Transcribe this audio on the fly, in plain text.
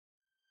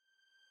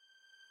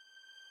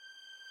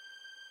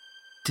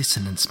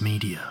Dissonance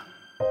Media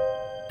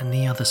and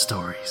the Other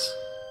Stories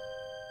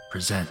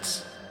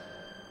presents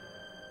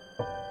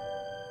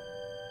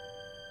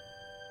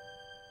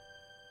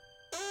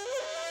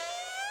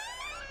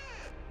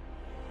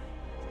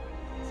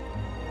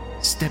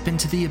Step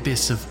into the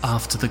abyss of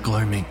After the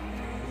Gloaming,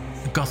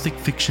 a gothic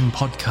fiction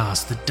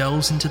podcast that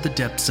delves into the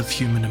depths of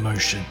human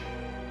emotion,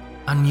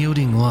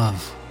 unyielding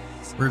love,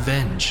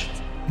 revenge,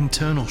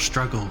 internal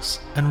struggles,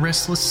 and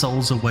restless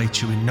souls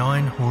await you in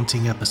 9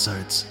 haunting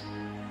episodes,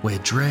 where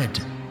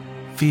dread,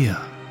 fear,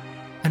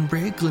 and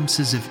rare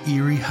glimpses of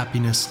eerie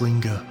happiness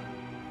linger.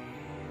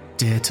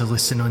 Dare to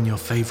listen on your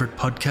favourite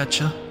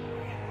podcatcher?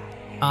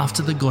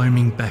 After the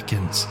Gloaming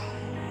beckons.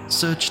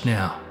 Search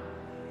now,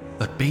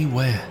 but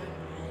beware.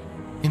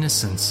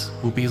 Innocence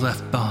will be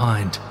left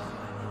behind.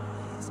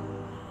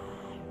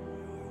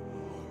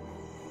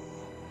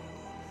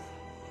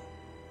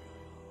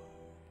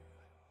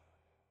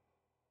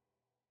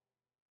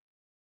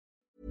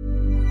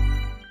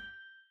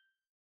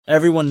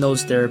 Everyone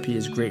knows therapy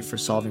is great for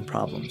solving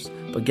problems,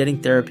 but getting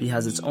therapy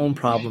has its own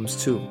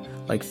problems too,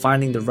 like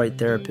finding the right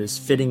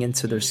therapist, fitting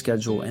into their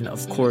schedule, and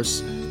of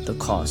course, the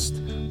cost.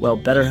 Well,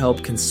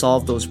 BetterHelp can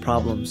solve those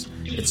problems.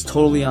 It's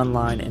totally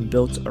online and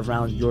built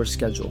around your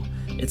schedule.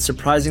 It's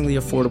surprisingly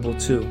affordable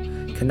too.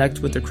 Connect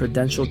with a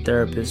credentialed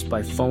therapist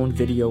by phone,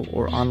 video,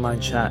 or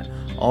online chat,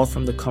 all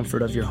from the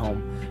comfort of your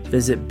home.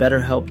 Visit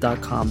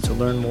BetterHelp.com to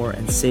learn more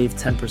and save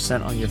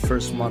 10% on your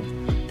first month.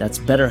 That's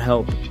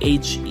BetterHelp,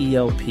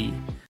 H-E-L-P.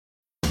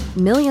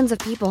 Millions of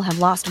people have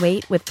lost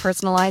weight with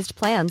personalized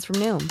plans from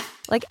Noom.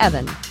 Like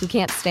Evan, who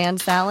can't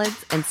stand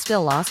salads and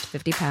still lost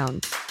 50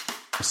 pounds.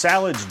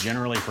 Salads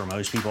generally for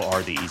most people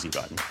are the easy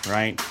button,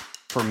 right?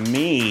 For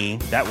me,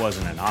 that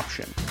wasn't an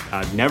option.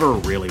 I never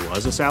really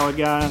was a salad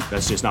guy.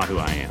 That's just not who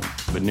I am.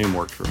 But Noom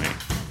worked for me.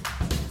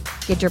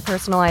 Get your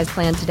personalized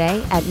plan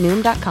today at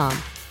Noom.com.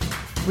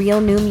 Real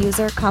Noom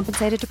user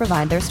compensated to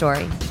provide their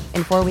story.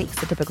 In 4 weeks,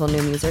 the typical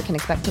Noom user can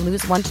expect to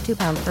lose 1 to 2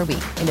 pounds per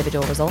week.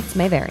 Individual results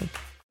may vary.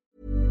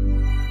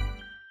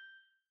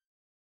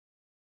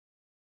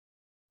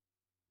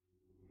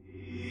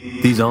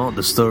 These aren't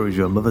the stories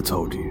your mother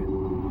told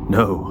you.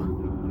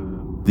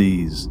 No,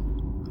 these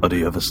are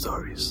the other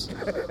stories.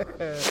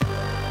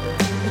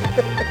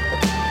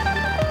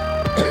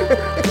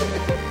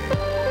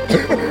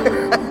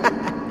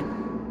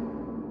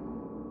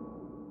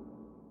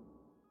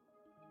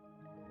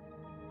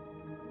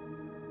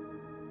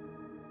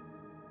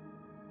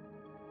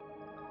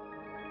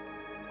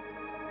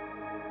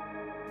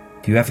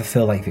 Do you ever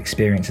feel like you've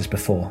experienced this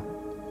before?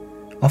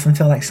 Often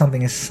feel like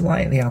something is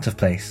slightly out of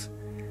place,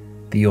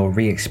 that you're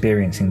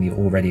re-experiencing the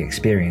already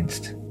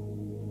experienced?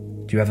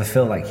 Do you ever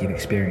feel like you've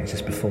experienced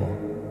this before?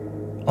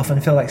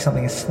 Often feel like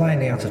something is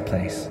slightly out of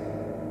place,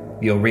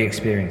 that you're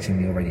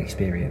re-experiencing the already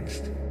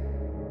experienced?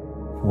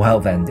 Well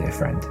then, dear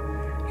friend,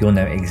 you'll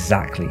know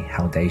exactly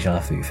how Déjà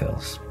Vu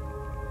feels.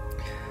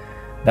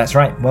 That's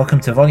right, welcome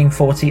to volume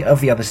 40 of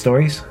The Other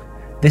Stories.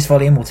 This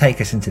volume will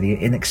take us into the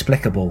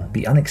inexplicable,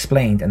 the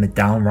unexplained, and the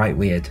downright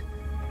weird.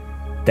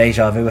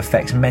 Déjà vu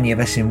affects many of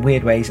us in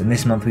weird ways, and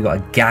this month we got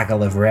a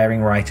gaggle of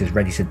raring writers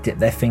ready to dip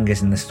their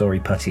fingers in the story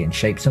putty and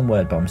shape some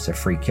word bombs to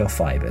freak your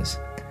fibres.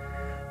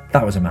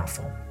 That was a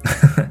mouthful.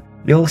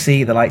 You'll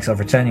see the likes of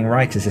returning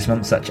writers this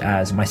month, such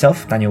as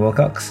myself, Daniel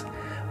Wilcox,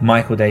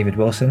 Michael David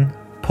Wilson,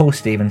 Paul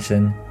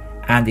Stevenson,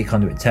 Andy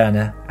Conduit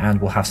Turner, and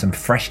we'll have some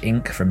fresh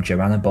ink from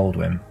Joanna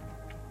Baldwin.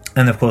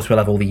 And of course we'll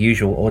have all the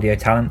usual audio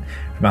talent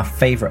from our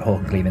favourite Hawk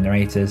and Cleaver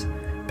narrators,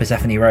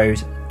 Persephone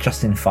Rose,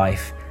 Justin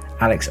Fife,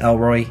 Alex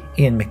Elroy,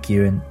 Ian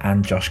McEwen,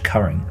 and Josh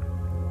Curran.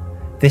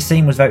 This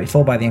scene was voted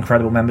for by the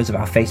incredible members of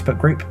our Facebook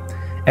group.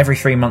 Every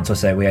 3 months or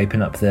so we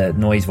open up the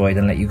noise void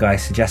and let you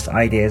guys suggest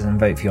ideas and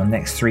vote for your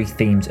next 3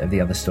 themes of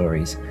the other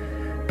stories.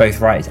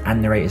 Both writers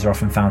and narrators are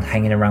often found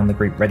hanging around the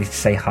group ready to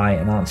say hi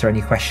and answer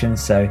any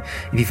questions, so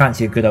if you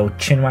fancy a good old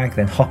chinwag,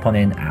 then hop on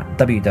in at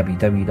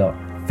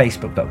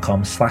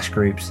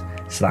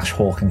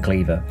www.facebook.com/groups/Hawk and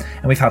Cleaver.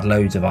 And we've had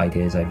loads of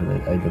ideas over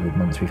the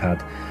months. We've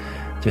had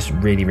just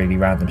really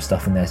random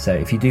stuff in there, so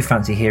if you do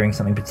fancy hearing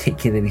something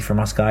particularly from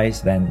us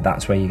guys, then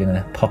that's where you're going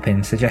to pop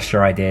in, suggest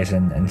your ideas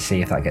and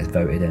see if that gets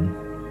voted in.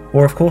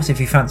 Or of course, if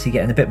you fancy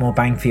getting a bit more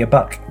bang for your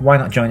buck, why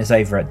not join us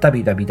over at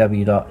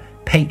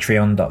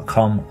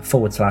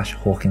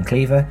www.patreon.com/Hawk and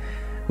Cleaver,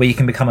 where you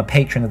can become a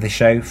patron of the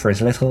show for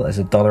as little as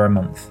 $1 a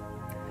month.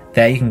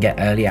 There you can get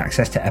early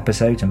access to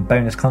episodes and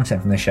bonus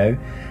content from the show,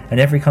 and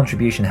every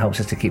contribution helps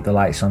us to keep the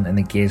lights on and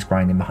the gears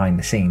grinding behind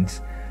the scenes.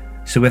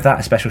 So with that,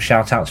 a special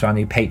shout out to our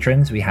new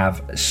patrons. We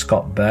have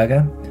Scott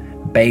Berger,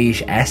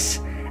 Beige S,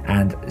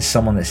 and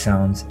someone that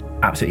sounds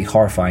absolutely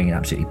horrifying and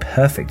absolutely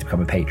perfect to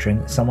become a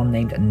patron, someone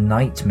named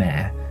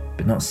Nightmare,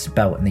 but not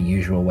spelt in the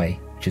usual way,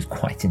 which is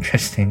quite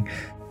interesting.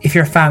 If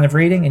you're a fan of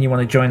reading and you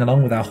want to join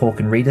along with our Hawk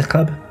and Readers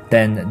Club,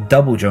 then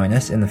double join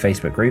us in the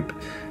Facebook group.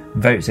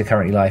 Votes are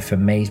currently live for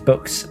May's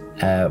books,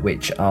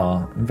 which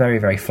are very,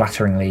 very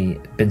flatteringly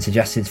been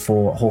suggested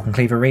for Hawk and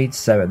Cleaver reads.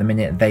 So at the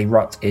minute, They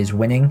Rot is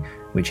winning,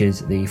 which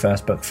is the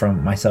first book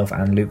from myself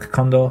and Luke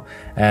Condor.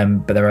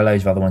 But there are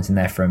loads of other ones in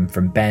there from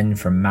Ben,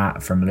 from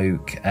Matt, from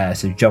Luke.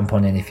 So jump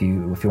on in if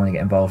you want to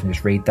get involved and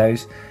just read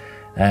those.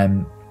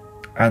 And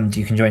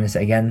you can join us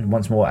again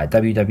once more at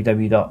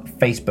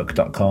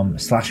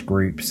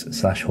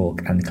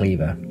www.facebook.com/groups/Hawk and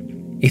Cleaver.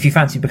 If you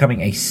fancy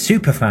becoming a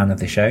super fan of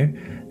the show,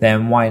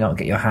 then why not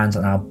get your hands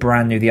on our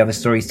brand new The Other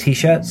Stories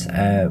t-shirts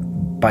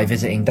by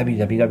visiting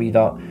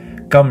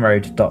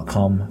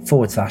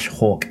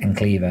www.gumroad.com/Hawk and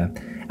Cleaver.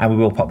 And we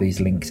will pop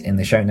these links in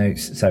the show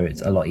notes, so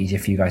it's a lot easier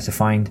for you guys to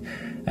find.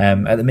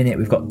 At the minute,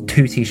 we've got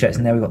 2 t-shirts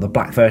in there. We've got the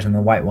black version and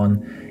the white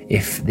one.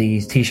 If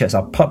these t-shirts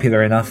are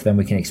popular enough, then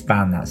we can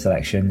expand that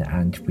selection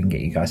and we can get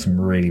you guys some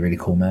really, really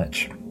cool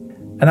merch.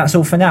 And that's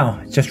all for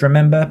now. Just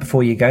remember,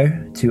 before you go,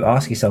 to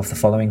ask yourself the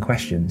following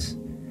questions.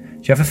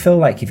 Do you ever feel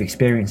like you've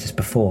experienced this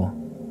before?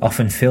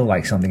 Often feel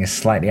like something is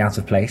slightly out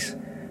of place?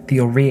 That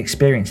you're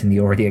re-experiencing the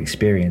already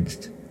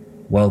experienced?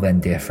 Well then,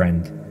 dear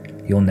friend,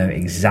 you'll know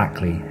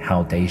exactly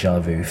how déjà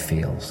vu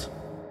feels.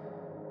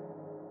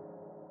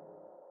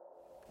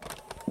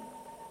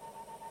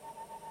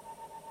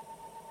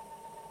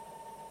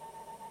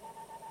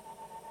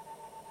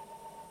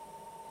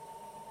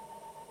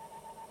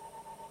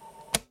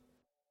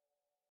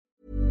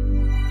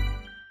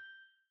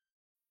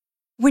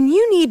 When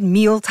you need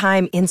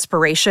mealtime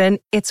inspiration,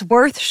 it's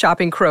worth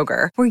shopping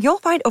Kroger, where you'll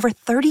find over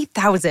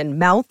 30,000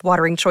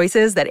 mouth-watering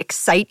choices that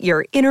excite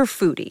your inner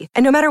foodie.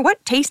 And no matter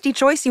what tasty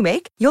choice you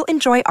make, you'll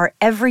enjoy our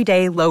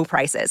everyday low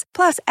prices,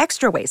 plus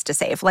extra ways to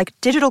save, like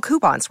digital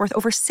coupons worth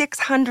over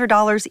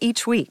 $600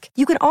 each week.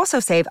 You can also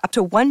save up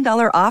to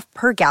 $1 off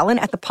per gallon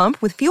at the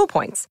pump with fuel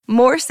points.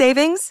 More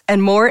savings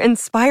and more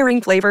inspiring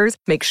flavors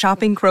make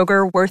shopping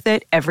Kroger worth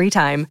it every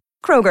time.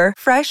 Kroger,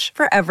 fresh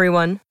for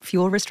everyone.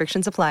 Fuel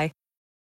restrictions apply.